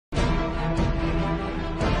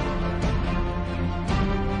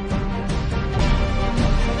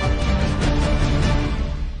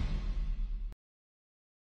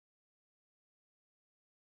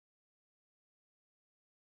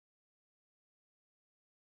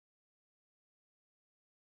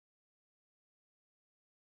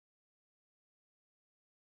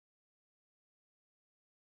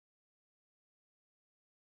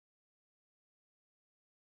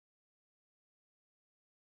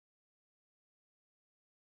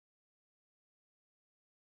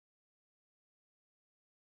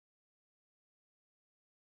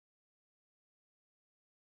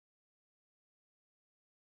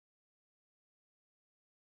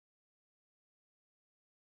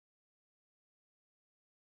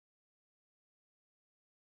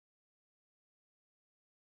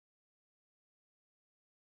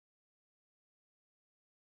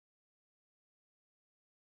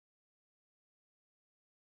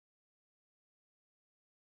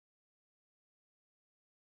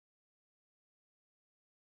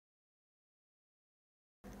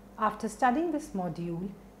After studying this module,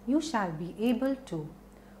 you shall be able to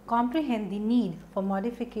comprehend the need for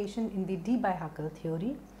modification in the Debye-Hückel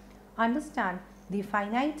theory, understand the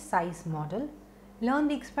finite size model, learn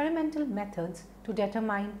the experimental methods to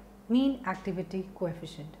determine mean activity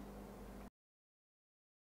coefficient.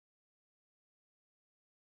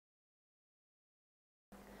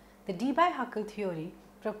 The Debye-Hückel theory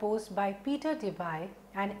proposed by Peter Debye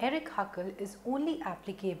and Erich Hückel is only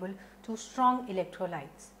applicable to strong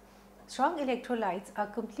electrolytes. Strong electrolytes are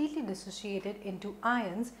completely dissociated into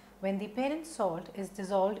ions when the parent salt is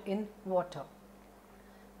dissolved in water.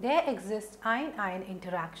 There exist ion-ion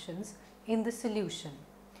interactions in the solution.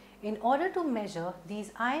 In order to measure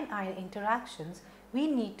these ion-ion interactions, we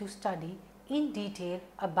need to study in detail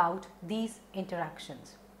about these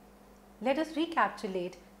interactions. Let us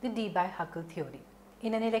recapitulate the Debye-Hückel theory.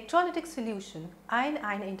 In an electrolytic solution,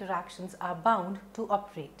 ion-ion interactions are bound to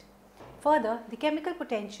operate. Further, the chemical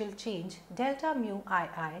potential change delta mu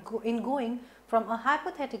ii in going from a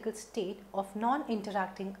hypothetical state of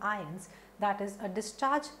non-interacting ions, that is a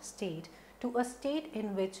discharged state, to a state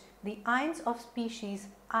in which the ions of species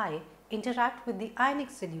I interact with the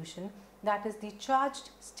ionic solution, that is the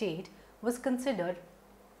charged state, was considered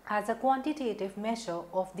as a quantitative measure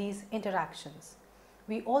of these interactions.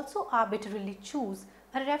 We also arbitrarily choose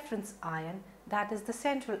a reference ion, that is the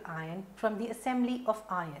central ion, from the assembly of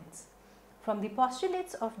ions. From the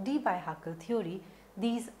postulates of Debye-Hückel theory,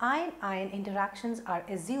 these ion-ion interactions are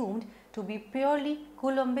assumed to be purely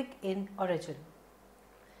Coulombic in origin.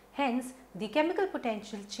 Hence, the chemical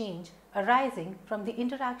potential change arising from the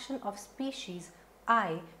interaction of species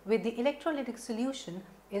I with the electrolytic solution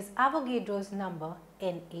is Avogadro's number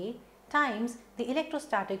Na times the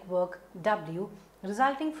electrostatic work W,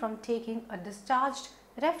 resulting from taking a discharged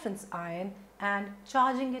reference ion and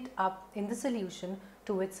charging it up in the solution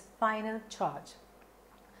to its final charge.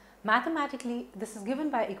 Mathematically, this is given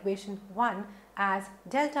by equation 1 as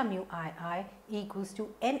delta mu ii equals to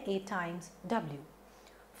Na times W.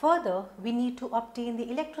 Further, we need to obtain the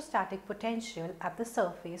electrostatic potential at the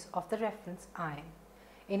surface of the reference ion.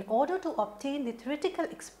 In order to obtain the theoretical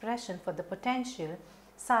expression for the potential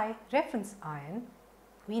psi reference ion,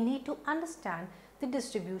 we need to understand the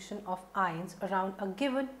distribution of ions around a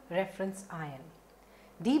given reference ion.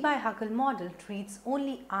 Debye-Hückel model treats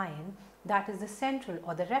only ion, that is the central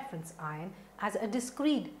or the reference ion, as a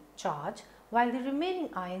discrete charge, while the remaining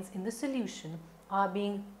ions in the solution are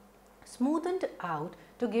being smoothed out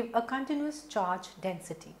to give a continuous charge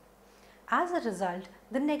density. As a result,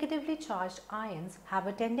 the negatively charged ions have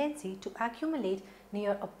a tendency to accumulate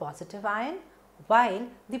near a positive ion, while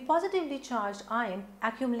the positively charged ion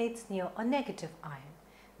accumulates near a negative ion.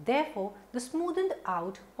 Therefore, the smoothed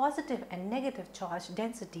out positive and negative charge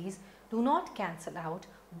densities do not cancel out,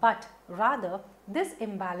 but rather this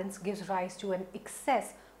imbalance gives rise to an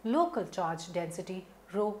excess local charge density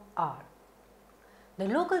rho r. The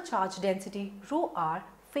local charge density rho r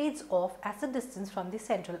fades off as the distance from the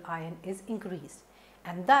central ion is increased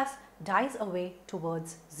and thus dies away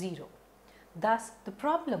towards zero. Thus, the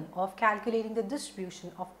problem of calculating the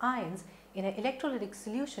distribution of ions in an electrolytic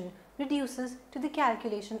solution reduces to the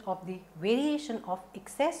calculation of the variation of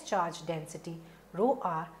excess charge density rho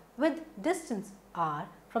r with distance r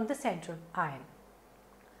from the central ion.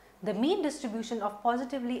 The mean distribution of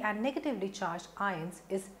positively and negatively charged ions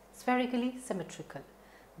is spherically symmetrical.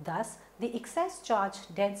 Thus, the excess charge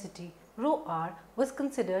density rho r was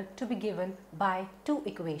considered to be given by two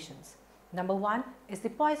equations. Number 1 is the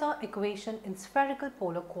Poisson equation in spherical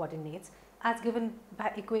polar coordinates as given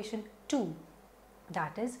by equation 2,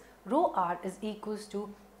 that is rho r is equals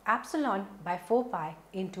to epsilon by 4 pi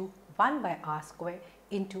into 1 by r square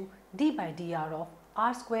into d by dr of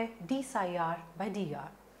r square d psi r by dr.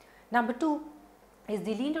 Number 2 is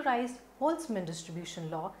the linearized Boltzmann distribution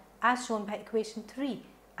law as shown by equation 3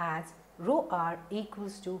 as rho r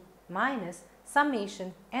equals to minus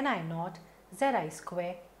summation ni naught zi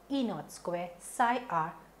square E naught square psi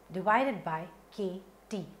r divided by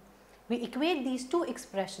kt. We equate these two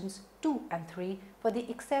expressions 2 and 3 for the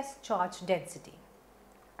excess charge density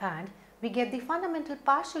and we get the fundamental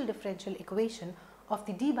partial differential equation of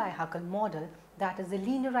the Debye-Hückel model, that is the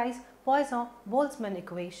linearized Poisson-Boltzmann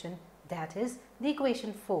equation, that is the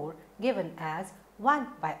equation 4 given as 1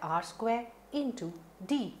 by r square into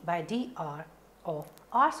d by dr of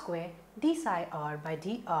r square d psi r by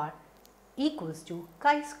dr equals to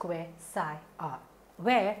chi square psi r,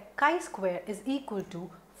 where chi square is equal to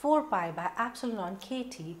 4 pi by epsilon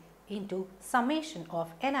kt into summation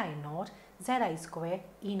of ni naught zi square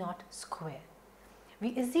E naught square.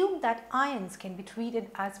 We assume that ions can be treated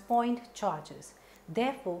as point charges.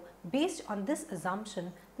 Therefore, based on this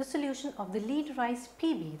assumption, the solution of the linearized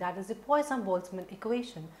PB, that is the Poisson-Boltzmann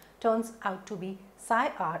equation, turns out to be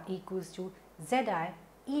psi r equals to Zi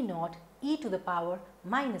E naught e to the power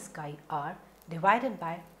minus chi r divided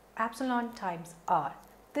by epsilon times r.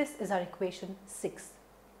 This is our equation 6.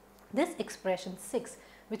 This expression 6,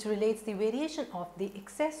 which relates the variation of the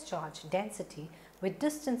excess charge density with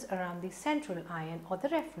distance around the central ion or the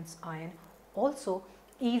reference ion, also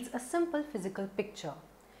yields a simple physical picture.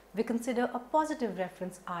 We consider a positive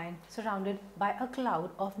reference ion surrounded by a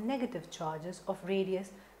cloud of negative charges of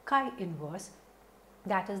radius chi inverse,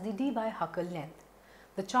 that is the Debye-Hückel length.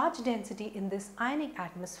 The charge density in this ionic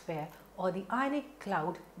atmosphere or the ionic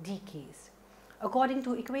cloud decays. According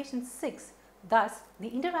to equation 6, thus the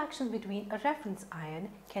interactions between a reference ion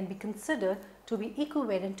can be considered to be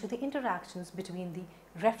equivalent to the interactions between the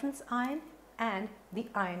reference ion and the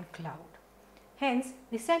ion cloud. Hence,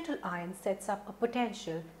 the central ion sets up a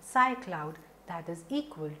potential psi cloud that is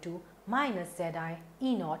equal to minus Zi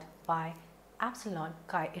E naught by epsilon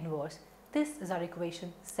chi inverse. This is our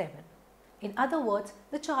equation 7. In other words,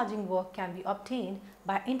 the charging work can be obtained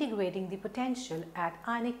by integrating the potential at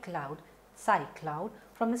ionic cloud, psi cloud,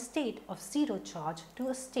 from a state of zero charge to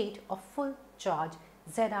a state of full charge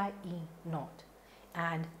Zi E naught,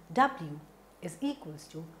 and W is equals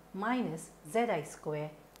to minus Zi square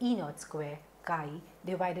E naught square chi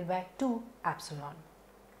divided by 2 epsilon.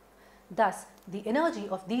 Thus, the energy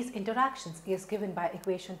of these interactions is given by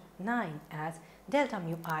equation 9 as delta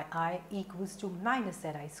mu I equals to minus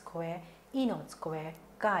Zi square E naught square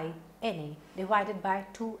chi Na divided by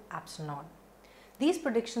 2 epsilon. These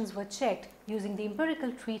predictions were checked using the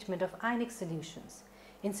empirical treatment of ionic solutions.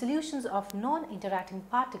 In solutions of non-interacting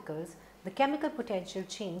particles, the chemical potential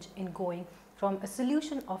change in going from a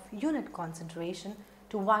solution of unit concentration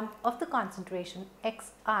to one of the concentration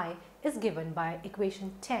Xi is given by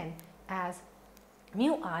equation 10 as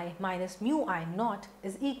mu I minus mu I naught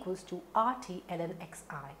is equals to RT ln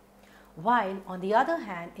Xi. While on the other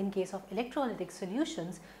hand, in case of electrolytic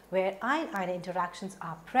solutions where ion-ion interactions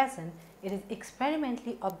are present, it is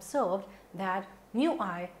experimentally observed that mu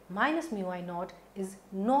I minus mu I naught is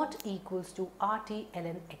not equals to RT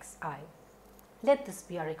ln Xi. Let this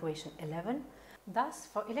be our equation 11. Thus,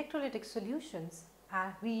 for electrolytic solutions,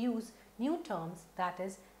 we use new terms, that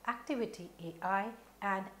is activity AI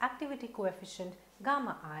and activity coefficient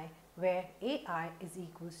gamma I, where AI is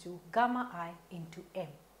equals to gamma I into M.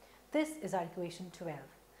 This is our equation 12.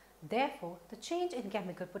 Therefore, the change in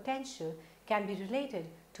chemical potential can be related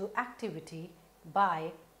to activity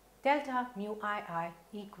by delta mu II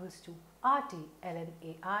equals to RT ln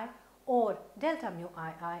AI or delta mu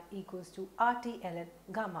II equals to RT ln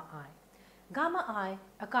gamma I. Gamma I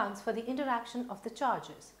accounts for the interaction of the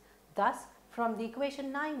charges. Thus, from the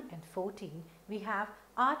equation 9 and 14, we have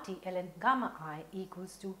RT ln gamma I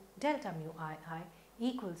equals to delta mu II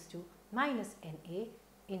equals to minus Na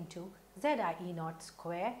into Zi E naught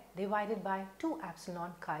square divided by 2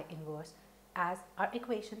 epsilon chi inverse as our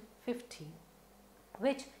equation 15,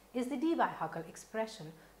 which is the Debye-Hückel expression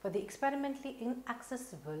for the experimentally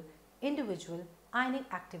inaccessible individual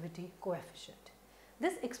ionic activity coefficient.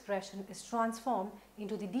 This expression is transformed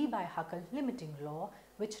into the Debye-Hückel limiting law,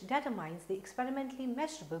 which determines the experimentally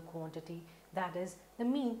measurable quantity, that is the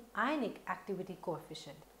mean ionic activity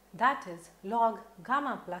coefficient. That is log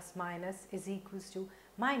gamma plus minus is equals to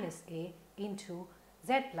minus A into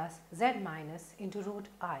Z plus Z minus into root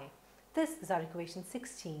I. This is our equation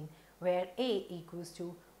 16, where A equals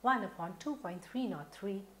to 1 upon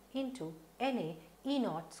 2.303 into Na E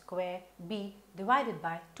naught square B divided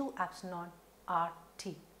by 2 epsilon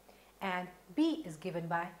RT, and B is given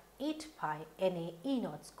by 8 pi Na E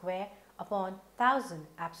naught square upon 1000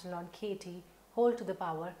 epsilon KT whole to the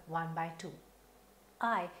power 1 by 2.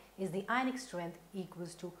 I is the ionic strength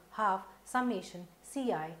equals to half summation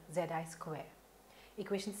Ci Zi square.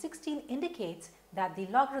 Equation 16 indicates that the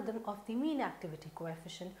logarithm of the mean activity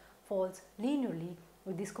coefficient falls linearly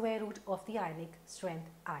with the square root of the ionic strength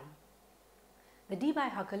I. The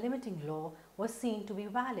Debye-Hückel limiting law was seen to be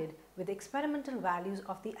valid with experimental values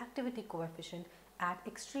of the activity coefficient at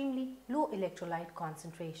extremely low electrolyte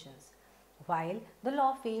concentrations, while the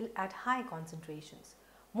law failed at high concentrations.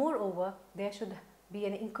 Moreover, there should be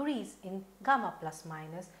an increase in gamma plus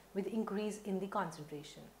minus with increase in the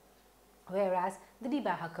concentration, whereas the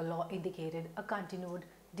Debye-Hückel law indicated a continued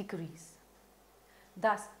decrease.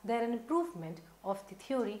 Thus, there an improvement of the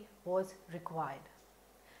theory was required.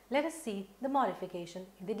 Let us see the modification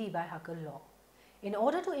in the Debye-Hückel law. In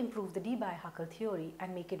order to improve the Debye-Hückel theory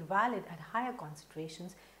and make it valid at higher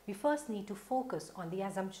concentrations, we first need to focus on the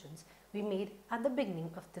assumptions we made at the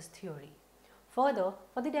beginning of this theory. Further,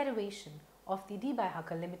 for the derivation of the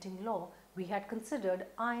Debye-Hückel limiting law, we had considered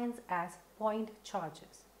ions as point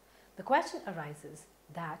charges. The question arises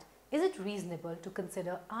that is it reasonable to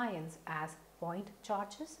consider ions as point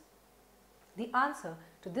charges? The answer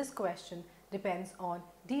to this question depends on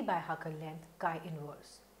Debye-Hückel length chi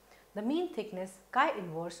inverse. The mean thickness chi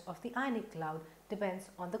inverse of the ionic cloud depends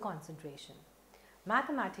on the concentration.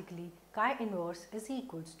 Mathematically, chi inverse is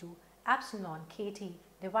equals to epsilon kT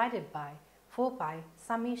divided by 4 pi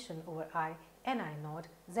summation over I Ni naught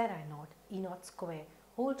Zi naught E naught square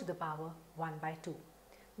whole to the power 1 by 2.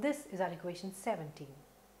 This is our equation 17.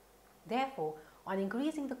 Therefore, on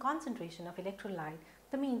increasing the concentration of electrolyte,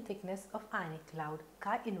 the mean thickness of ionic cloud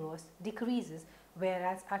chi inverse decreases,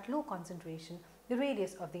 whereas at low concentration, the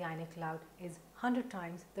radius of the ionic cloud is 100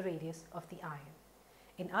 times the radius of the ion.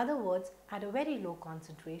 In other words, at a very low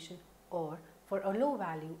concentration or for a low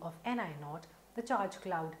value of Ni naught, the charge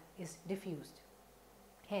cloud is diffused.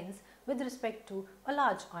 Hence, with respect to a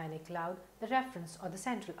large ionic cloud, the reference or the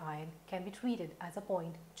central ion can be treated as a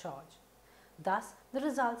point charge. Thus, the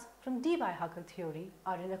results from Debye-Hückel theory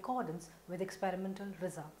are in accordance with experimental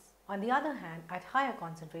results. On the other hand, at higher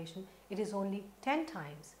concentration, it is only 10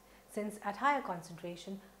 times. Since at higher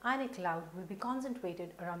concentration, ionic cloud will be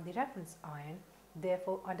concentrated around the reference ion,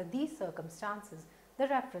 therefore, under these circumstances, the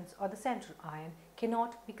reference or the central ion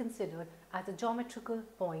cannot be considered as a geometrical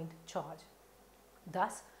point charge.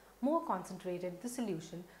 Thus, more concentrated the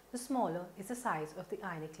solution, the smaller is the size of the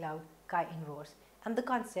ionic cloud chi inverse, and the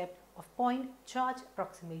concept of point charge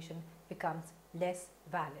approximation becomes less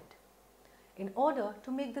valid. In order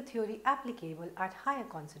to make the theory applicable at higher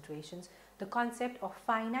concentrations, the concept of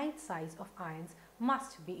finite size of ions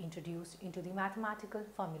must be introduced into the mathematical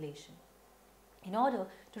formulation. In order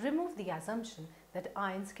to remove the assumption that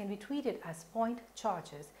ions can be treated as point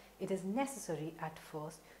charges, it is necessary at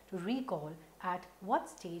first to recall at what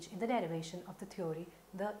stage in the derivation of the theory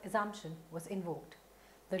the assumption was invoked.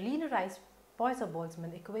 The linearized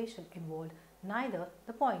Poisson-Boltzmann equation involved neither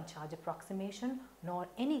the point charge approximation nor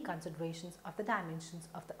any considerations of the dimensions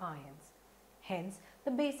of the ions. Hence,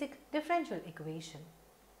 the basic differential equation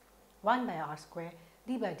 1 by r square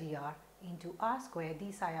d by dr into r square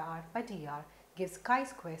d psi r by dr gives chi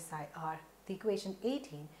square psi r, the equation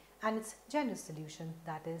 18, and its general solution,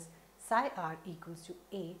 that is psi r equals to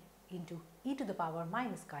a into e to the power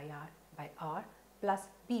minus chi r by r plus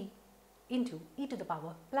b into e to the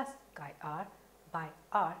power plus chi r by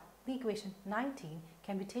r. The equation 19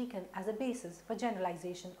 can be taken as a basis for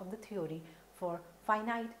generalization of the theory for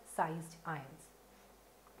finite sized ions.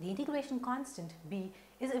 The integration constant b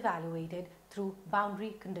is evaluated through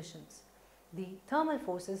boundary conditions. The thermal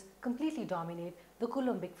forces completely dominate the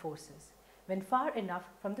Coulombic forces. When far enough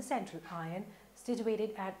from the central ion,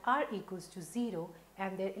 situated at r equals to 0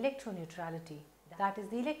 and their electroneutrality, that is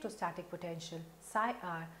the electrostatic potential psi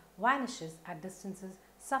r, vanishes at distances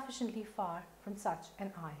sufficiently far from such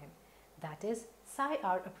an ion. That is, psi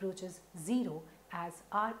r approaches 0 as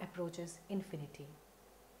r approaches infinity.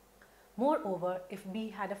 Moreover, if b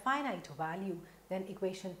had a finite value, then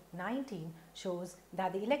equation 19 shows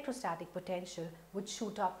that the electrostatic potential would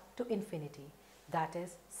shoot up to infinity. That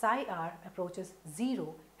is, psi r approaches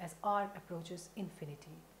 0 as r approaches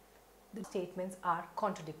infinity. The statements are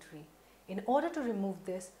contradictory. In order to remove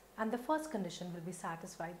this, and the first condition will be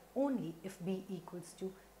satisfied only if b equals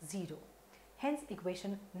to 0. Hence,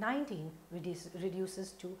 equation 19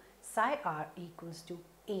 reduces to psi r equals to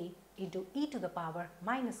a into e to the power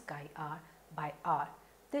minus chi r by r.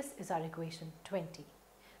 This is our equation 20.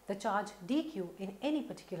 The charge dq in any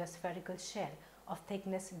particular spherical shell of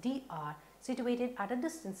thickness dr situated at a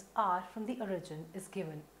distance r from the origin is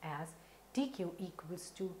given as dq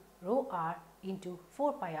equals to rho r into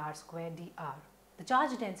 4 pi r square dr. The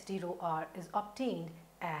charge density rho r is obtained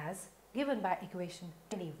as given by equation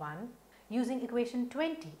 21. Using equation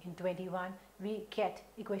 20 in 21, we get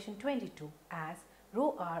equation 22 as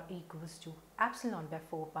rho r equals to epsilon by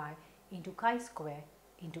 4 pi into chi square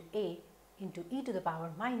into a into e to the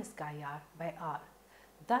power minus chi r by r.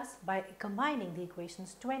 Thus, by combining the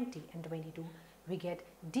equations 20 and 22, we get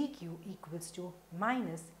dq equals to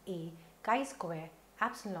minus a chi square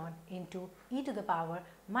epsilon into e to the power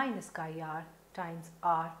minus chi r times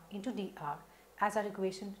r into dr as our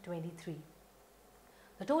equation 23.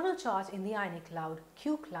 The total charge in the ionic cloud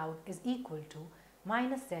Q cloud is equal to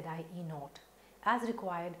minus Zi E naught as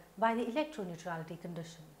required by the electroneutrality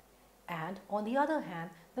condition, and on the other hand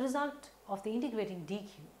the result of the integrating dq.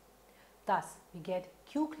 Thus we get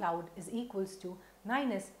Q cloud is equals to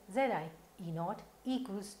minus Zi E naught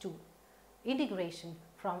equals to integration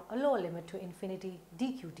from a lower limit to infinity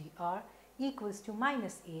dq dr equals to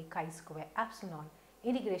minus a chi square epsilon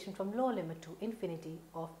integration from lower limit to infinity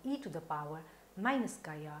of e to the power minus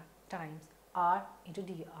chi r times r into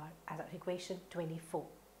dr as our equation 24.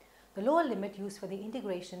 The lower limit used for the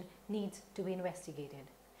integration needs to be investigated.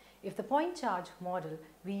 If the point charge model,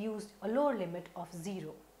 we used a lower limit of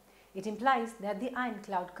 0. It implies that the ion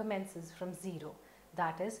cloud commences from 0,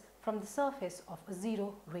 that is from the surface of a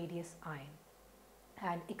 0 radius ion,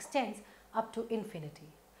 and extends up to infinity.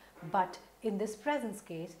 But in this present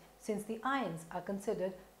case, since the ions are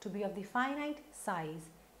considered to be of the finite size,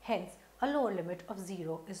 hence a lower limit of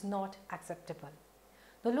 0 is not acceptable.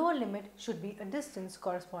 The lower limit should be a distance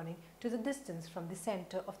corresponding to the distance from the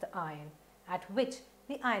center of the ion at which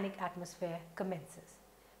the ionic atmosphere commences.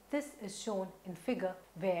 This is shown in figure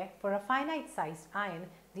where for a finite sized ion,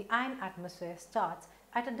 the ion atmosphere starts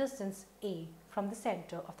at a distance a from the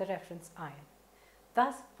center of the reference ion.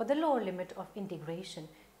 Thus, for the lower limit of integration,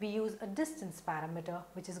 we use a distance parameter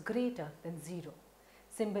which is greater than 0.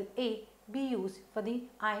 Symbol A be used for the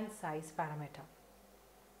ion size parameter.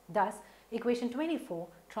 Thus, equation 24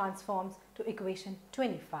 transforms to equation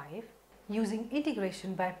 25. Using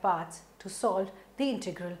integration by parts to solve the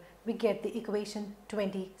integral, we get the equation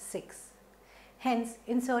 26. Hence,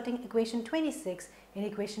 inserting equation 26 in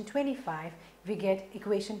equation 25, we get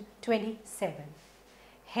equation 27.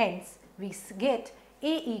 Hence, we get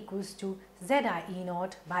A equals to Zi E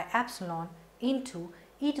naught by epsilon into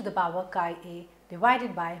e to the power chi a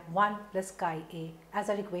divided by 1 plus chi a as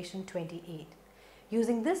our equation 28.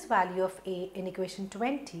 Using this value of A in equation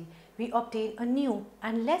 20, we obtain a new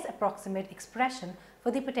and less approximate expression for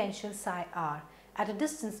the potential psi r at a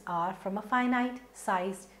distance r from a finite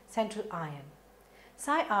sized central ion.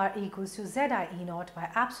 Psi r equals to Zi E naught by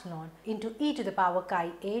epsilon into e to the power chi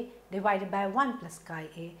a divided by 1 plus chi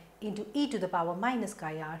a into e to the power minus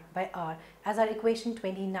chi r by r as our equation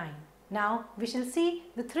 29. Now we shall see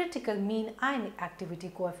the theoretical mean ionic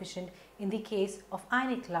activity coefficient in the case of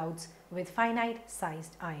ionic clouds with finite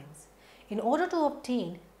sized ions. In order to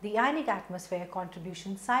obtain the ionic atmosphere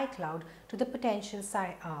contribution psi cloud to the potential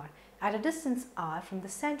psi r at a distance r from the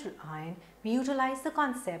central ion, we utilize the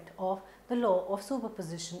concept of the law of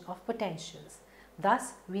superposition of potentials.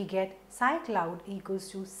 Thus, we get psi cloud equals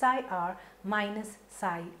to psi r minus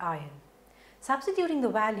psi ion. Substituting the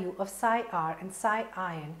value of psi r and psi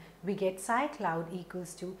ion, we get psi cloud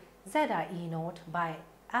equals to Zi E naught by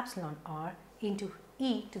epsilon r into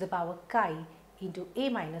e to the power chi into a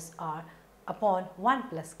minus r upon 1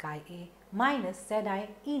 plus chi a minus Zi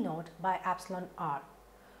E naught by epsilon r,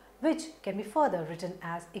 which can be further written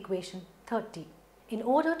as equation 30. In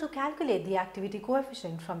order to calculate the activity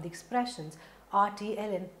coefficient from the expressions RT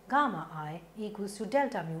ln gamma I equals to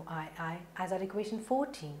delta mu I as our equation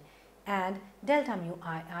 14 and delta mu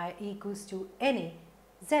I equals to Na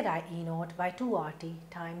Zi E naught by 2RT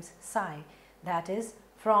times psi, that is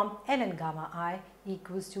from ln gamma I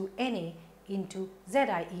equals to Na into Zi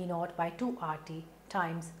E naught by 2RT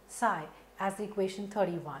times psi as the equation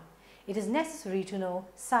 31. It is necessary to know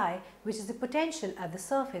psi, which is the potential at the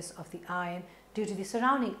surface of the ion due to the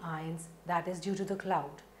surrounding ions, that is due to the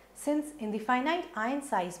cloud. Since in the finite ion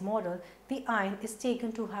size model, the ion is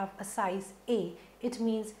taken to have a size A, it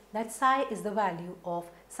means that psi is the value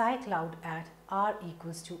of psi cloud at r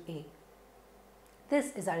equals to A.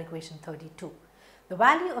 This is our equation 32. The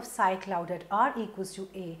value of psi cloud at r equals to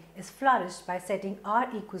A is flourished by setting r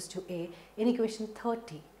equals to A in equation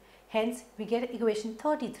 30. Hence, we get equation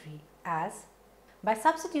 33 as, by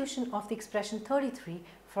substitution of the expression 33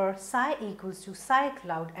 for psi equals to psi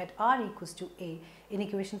cloud at r equals to A in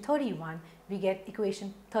equation 31, we get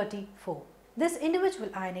equation 34. This individual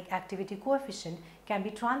ionic activity coefficient can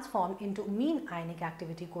be transformed into mean ionic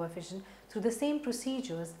activity coefficient through the same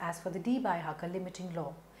procedures as for the Debye-Hückel limiting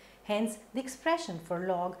law. Hence, the expression for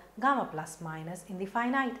log gamma plus minus in the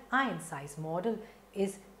finite ion size model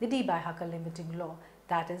is the Debye-Hückel limiting law,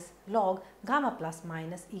 that is log gamma plus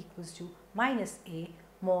minus equals to minus a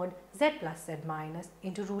mod z plus z minus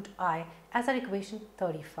into root I as our equation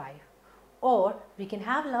 35. Or we can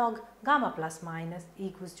have log gamma plus minus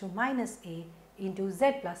equals to minus a into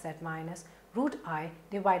z plus z minus root I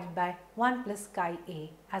divided by 1 plus chi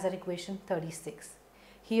a as our equation 36.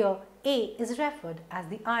 Here a is referred as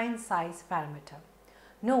the ion size parameter.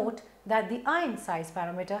 Note that the ion size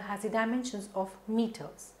parameter has the dimensions of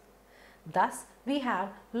meters. Thus, we have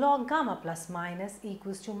log gamma plus minus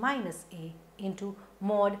equals to minus a into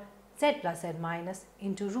mod z plus z minus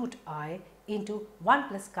into root I into 1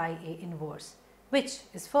 plus chi a inverse, which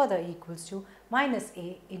is further equals to minus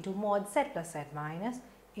a into mod z plus z minus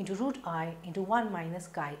into root I into 1 minus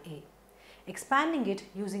chi a. Expanding it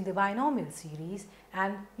using the binomial series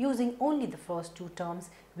and using only the first two terms,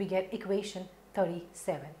 we get equation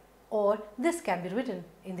 37. Or this can be written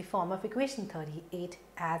in the form of equation 38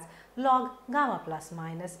 as log gamma plus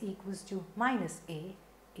minus equals to minus a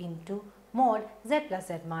into mod z plus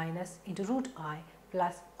z minus into root I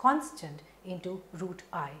plus constant into root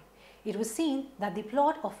I. It was seen that the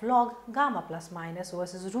plot of log gamma plus minus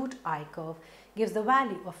versus root I curve gives the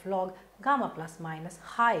value of log gamma plus minus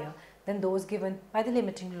higher than those given by the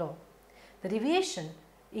limiting law. The deviation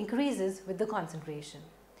increases with the concentration.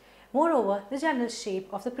 Moreover, the general shape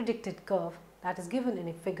of the predicted curve that is given in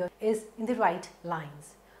a figure is in the right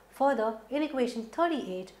lines. Further, in equation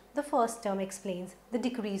 38, the first term explains the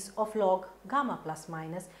decrease of log gamma plus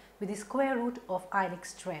minus with the square root of ionic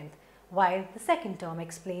strength, while the second term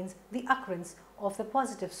explains the occurrence of the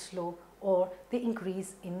positive slope or the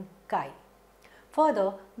increase in chi.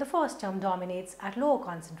 Further, the first term dominates at lower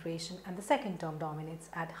concentration and the second term dominates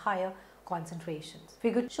at higher concentrations.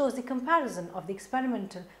 Figure shows the comparison of the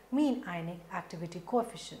experimental mean ionic activity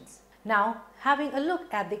coefficients. Now, having a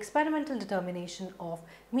look at the experimental determination of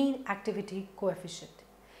mean activity coefficient.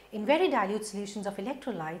 In very dilute solutions of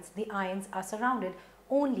electrolytes, the ions are surrounded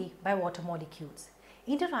only by water molecules.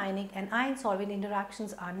 Interionic and ion-solvent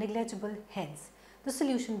interactions are negligible, hence the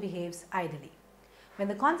solution behaves ideally. When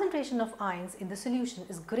the concentration of ions in the solution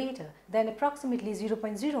is greater than approximately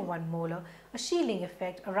 0.01 molar, a shielding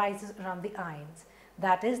effect arises around the ions.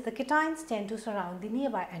 That is, the cations tend to surround the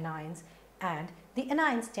nearby anions and the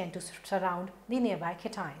anions tend to surround the nearby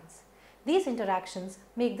cations. These interactions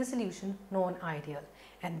make the solution non-ideal,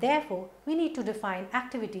 and therefore we need to define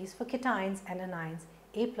activities for cations and anions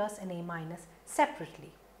A plus and A minus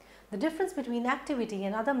separately. The difference between activity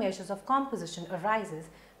and other measures of composition arises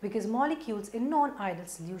because molecules in non-ideal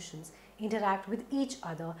solutions interact with each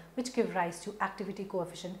other, which give rise to activity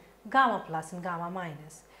coefficient gamma plus and gamma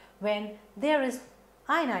minus. When there is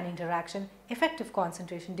ion-ion interaction, effective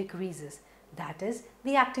concentration decreases, that is,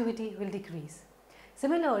 the activity will decrease.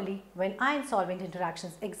 Similarly, when ion-solvent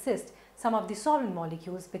interactions exist, some of the solvent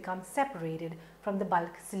molecules become separated from the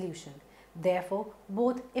bulk solution. Therefore,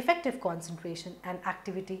 both effective concentration and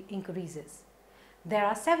activity increases. There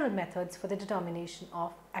are several methods for the determination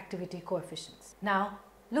of activity coefficients. Now,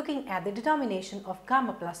 looking at the determination of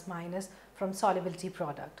gamma plus minus from solubility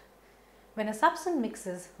product. When a substance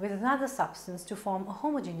mixes with another substance to form a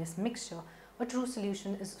homogeneous mixture, a true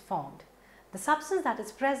solution is formed. The substance that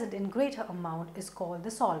is present in greater amount is called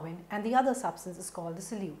the solvent and the other substance is called the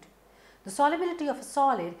solute. The solubility of a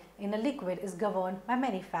solid in a liquid is governed by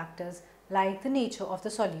many factors like the nature of the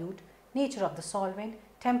solute, nature of the solvent,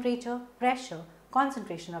 temperature, pressure,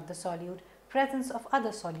 concentration of the solute, presence of other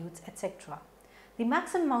solutes, etc. The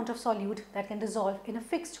maximum amount of solute that can dissolve in a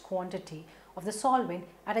fixed quantity of the solvent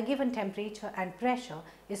at a given temperature and pressure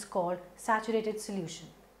is called saturated solution.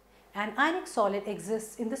 An ionic solid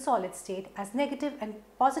exists in the solid state as negative and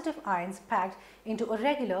positive ions packed into a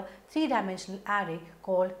regular three-dimensional array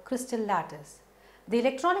called crystal lattice. The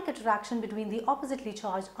electronic interaction between the oppositely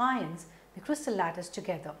charged ions, the crystal lattice,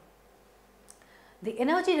 together. The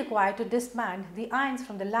energy required to disband the ions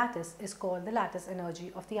from the lattice is called the lattice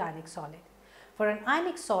energy of the ionic solid. For an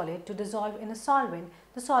ionic solid to dissolve in a solvent,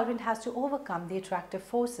 the solvent has to overcome the attractive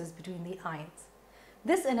forces between the ions.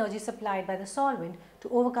 This energy supplied by the solvent to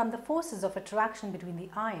overcome the forces of attraction between the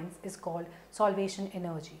ions is called solvation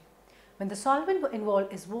energy. When the solvent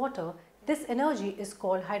involved is water, this energy is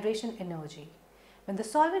called hydration energy. When the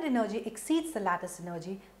solvent energy exceeds the lattice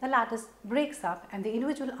energy, the lattice breaks up and the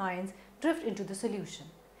individual ions drift into the solution.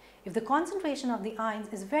 If the concentration of the ions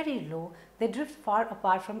is very low, they drift far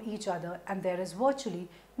apart from each other and there is virtually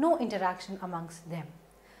no interaction amongst them.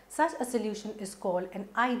 Such a solution is called an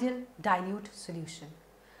ideal dilute solution.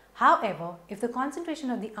 However, if the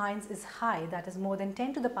concentration of the ions is high, that is more than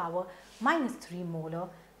 10 to the power minus 3 molar,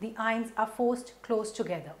 the ions are forced close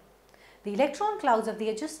together. The electron clouds of the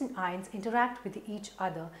adjacent ions interact with each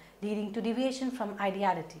other, leading to deviation from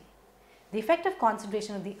ideality. The effective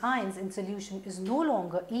concentration of the ions in solution is no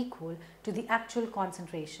longer equal to the actual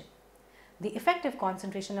concentration. The effective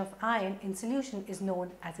concentration of ion in solution is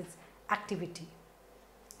known as its activity.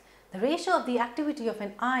 The ratio of the activity of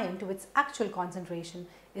an ion to its actual concentration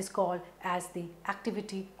is called as the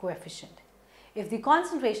activity coefficient. If the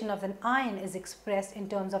concentration of an ion is expressed in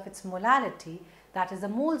terms of its molality, that is the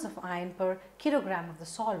moles of ion per kilogram of the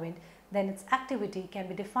solvent, then its activity can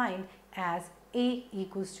be defined as A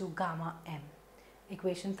equals to gamma m.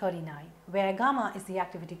 Equation 39, where gamma is the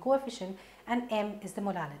activity coefficient and m is the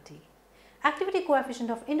molality. Activity coefficient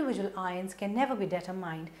of individual ions can never be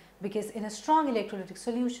determined because in a strong electrolytic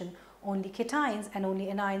solution, only cations and only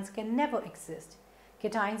anions can never exist.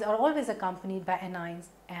 Cations are always accompanied by anions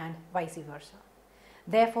and vice versa.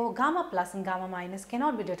 Therefore, gamma plus and gamma minus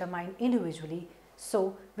cannot be determined individually.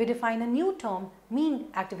 So, we define a new term, mean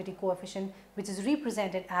activity coefficient, which is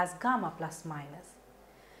represented as gamma plus minus.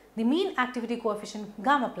 The mean activity coefficient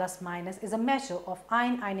gamma plus minus is a measure of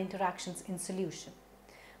ion-ion interactions in solution.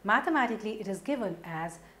 Mathematically, it is given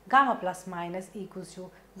as gamma plus minus equals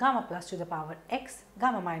to gamma plus to the power x,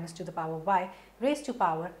 gamma minus to the power y raised to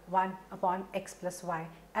power 1 upon x plus y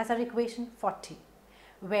as our equation 40,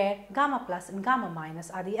 where gamma plus and gamma minus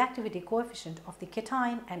are the activity coefficient of the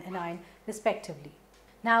cation and anion respectively.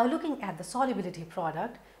 Now looking at the solubility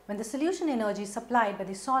product, when the solution energy supplied by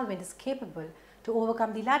the solvent is capable to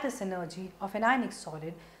overcome the lattice energy of an ionic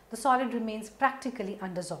solid, the solid remains practically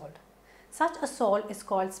undissolved. Such a salt is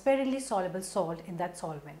called spherically soluble salt in that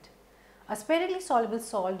solvent. A spherically soluble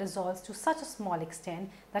salt dissolves to such a small extent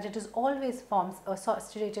that it always forms a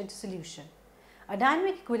saturated solution. A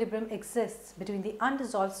dynamic equilibrium exists between the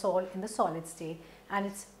undissolved salt in the solid state and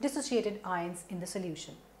its dissociated ions in the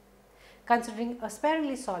solution. Considering a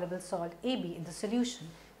spherically soluble salt AB in the solution,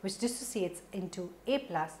 which dissociates into A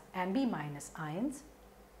plus and B minus ions,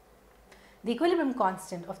 the equilibrium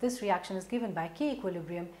constant of this reaction is given by K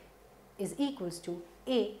equilibrium is equals to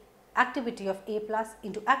A activity of A plus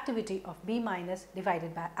into activity of B minus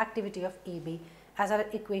divided by activity of AB as our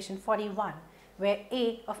equation 41, where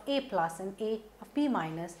A of A plus and A of B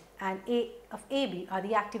minus and A of AB are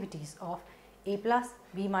the activities of A plus,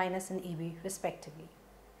 B minus and AB respectively.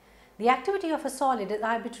 The activity of a solid is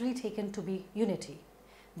arbitrarily taken to be unity.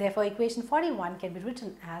 Therefore, equation 41 can be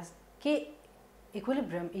written as K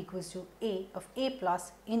equilibrium equals to A of A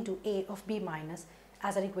plus into A of B minus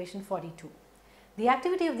as our equation 42. The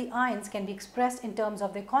activity of the ions can be expressed in terms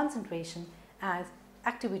of their concentration as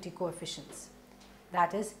activity coefficients.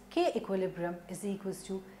 That is, K equilibrium is equals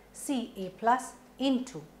to Ca plus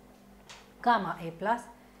into gamma A plus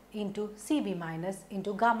into Cb minus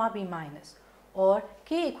into gamma B minus, or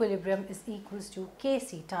K equilibrium is equals to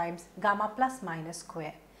Kc times gamma plus minus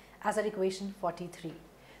square as our equation 43,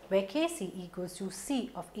 where Kc equals to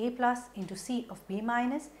C of A plus into C of B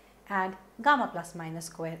minus and gamma plus minus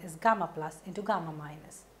square is gamma plus into gamma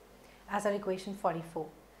minus as our equation 44.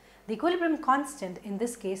 The equilibrium constant in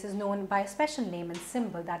this case is known by a special name and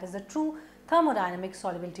symbol, that is the true thermodynamic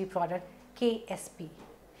solubility product Ksp.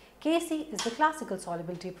 Kc is the classical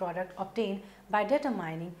solubility product obtained by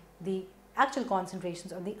determining the actual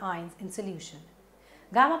concentrations of the ions in solution.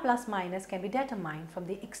 Gamma plus minus can be determined from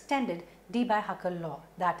the extended Debye-Hückel law,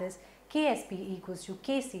 that is Ksp equals to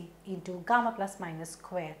Kc into gamma plus minus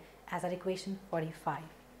square as our equation 45.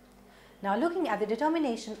 Now looking at the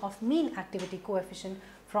determination of mean activity coefficient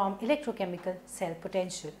from electrochemical cell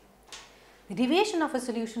potential. The deviation of a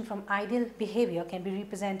solution from ideal behavior can be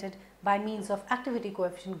represented by means of activity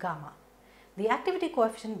coefficient gamma. The activity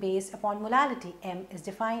coefficient based upon molality m is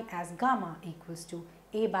defined as gamma equals to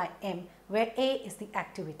A by m, where A is the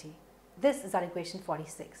activity. This is our equation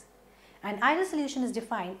 46. An ideal solution is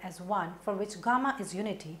defined as one for which gamma is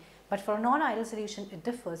unity, but for a non-ideal solution it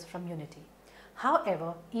differs from unity.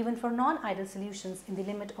 However, even for non-ideal solutions in the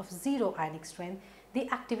limit of zero ionic strength, the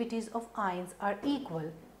activities of ions are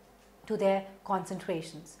equal to their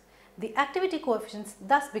concentrations. The activity coefficients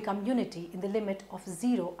thus become unity in the limit of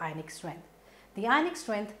zero ionic strength. The ionic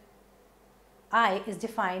strength I is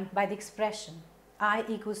defined by the expression I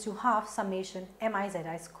equals to half summation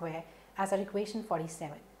mi/zi square as our equation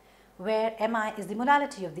 47, where mi is the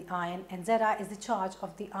molality of the ion and zi is the charge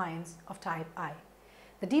of the ions of type I.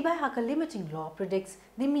 The Debye-Hückel limiting law predicts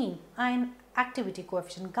the mean ion activity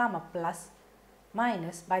coefficient gamma plus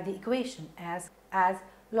minus by the equation as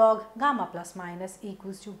log gamma plus minus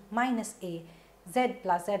equals to minus a z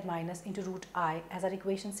plus z minus into root I as our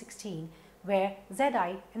equation 16, where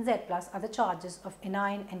zi and z plus are the charges of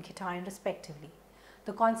anion and cation respectively.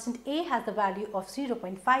 The constant A has the value of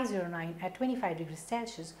 0.509 at 25 degrees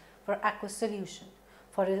Celsius for aqueous solution.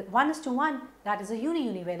 For a 1:1, that is a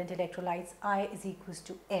uni-univalent electrolytes, I is equals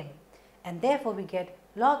to m, and therefore we get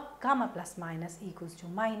log gamma plus minus equals to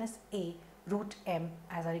minus a root m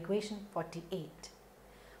as our equation 48.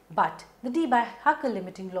 But the Debye-Hückel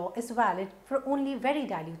limiting law is valid for only very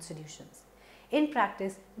dilute solutions. In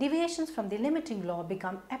practice, deviations from the limiting law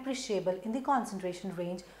become appreciable in the concentration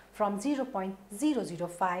range from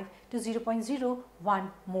 0.005 to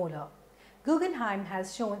 0.01 molar. Guggenheim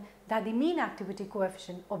has shown that the mean activity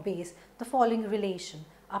coefficient obeys the following relation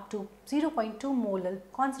up to 0.2 molar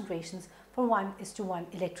concentrations for 1:1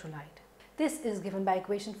 electrolyte. This is given by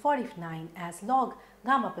equation 49 as log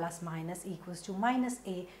gamma plus minus equals to minus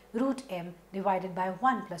a root m divided by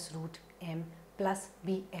 1 plus root m plus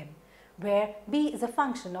bm, where b is a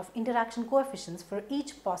function of interaction coefficients for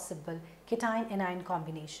each possible cation-anion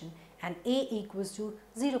combination and a equals to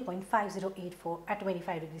 0.5084 at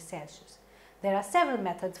 25 degrees Celsius. There are several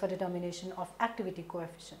methods for determination of activity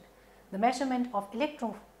coefficient. The measurement of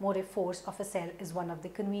electromotive force of a cell is one of the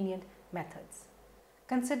convenient methods.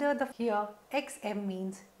 Consider the here xm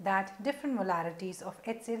means that different molarities of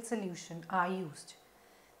HCl solution are used.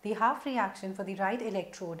 The half reaction for the right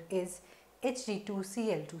electrode is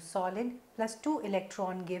Hg2Cl2 solid plus 2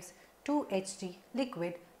 electron gives 2 Hg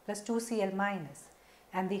liquid plus 2 Cl minus,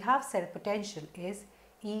 and the half cell potential is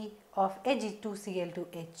E of Hg2Cl2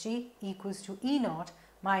 Hg equals to E naught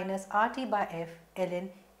minus RT by F ln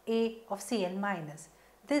A of Cl minus.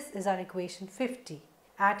 This is our equation 50.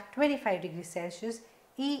 At 25 degrees Celsius,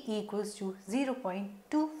 E equals to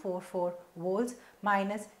 0.244 volts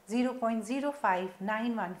minus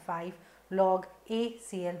 0.05915 log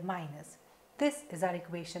ACl minus. This is our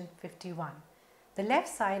equation 51. The left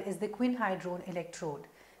side is the quinhydrone electrode.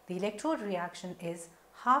 The electrode reaction is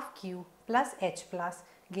half Q plus H plus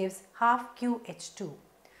gives half QH2.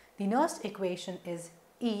 The nearest equation is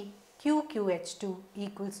E QQH2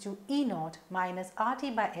 equals to E naught minus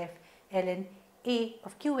RT by F ln A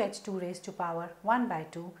of QH2 raised to power 1 by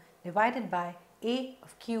 2 divided by A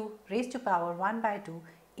of Q raised to power 1 by 2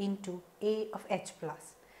 into A of H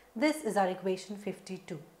plus. This is our equation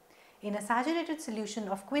 52. In a saturated solution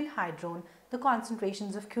of quinhydrone, the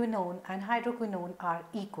concentrations of quinone and hydroquinone are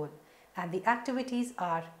equal and the activities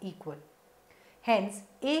are equal. Hence,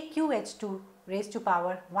 AQH2 raised to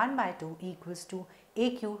power 1 by 2 equals to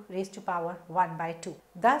AQ raised to power 1 by 2.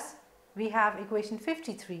 Thus, we have equation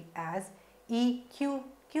 53 as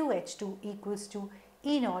EQQH2 equals to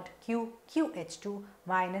E naught QQH2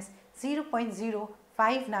 minus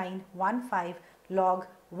 0.05915 log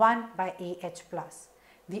 1 by AH plus.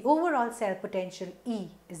 The overall cell potential E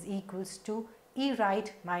is equals to E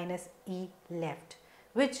right minus E left,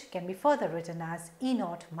 which can be further written as E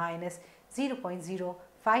naught minus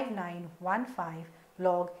 0.05915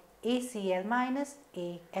 log ACl minus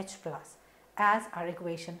AH plus as our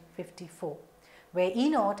equation 54, where E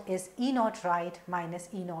naught is E naught right minus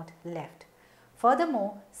E naught left.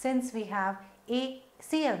 Furthermore, since we have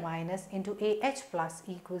ACl minus into AH plus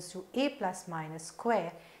equals to A plus minus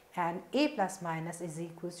square and A plus minus is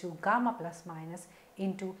equals to gamma plus minus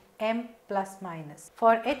into M plus minus.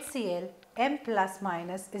 For HCl, M plus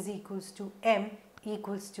minus is equals to M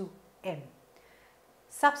equals to M.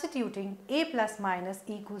 Substituting A plus minus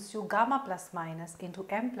equals to gamma plus minus into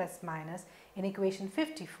M plus minus in equation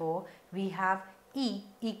 54, we have E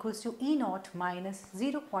equals to E naught minus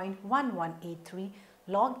 0.1183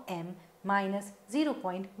 log M minus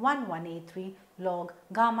 0.1183 log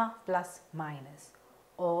gamma plus minus,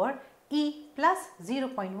 or E plus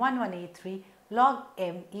 0.1183 log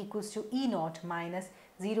M equals to E naught minus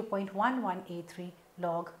 0.1183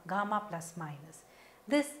 log gamma plus minus.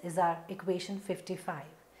 This is our equation 55.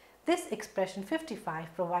 This expression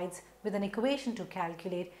 55 provides with an equation to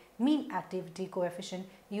calculate mean activity coefficient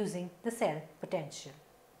using the cell potential.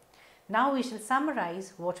 Now we shall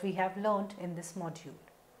summarize what we have learnt in this module.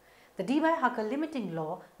 The Debye-Hückel limiting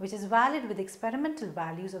law, which is valid with experimental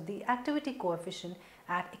values of the activity coefficient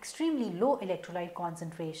at extremely low electrolyte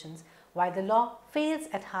concentrations, while the law fails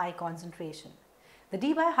at high concentration. The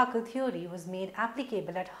Debye-Hückel theory was made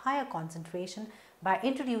applicable at higher concentration by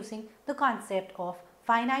introducing the concept of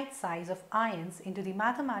finite size of ions into the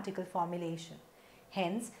mathematical formulation.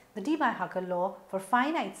 Hence, the Debye-Hückel law for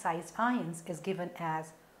finite sized ions is given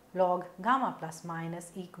as log gamma plus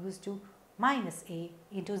minus equals to minus A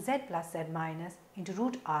into Z plus Z minus into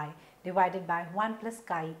root I divided by 1 plus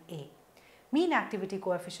chi A. Mean activity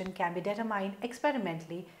coefficient can be determined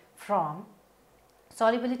experimentally from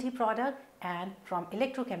solubility product and from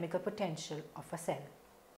electrochemical potential of a cell.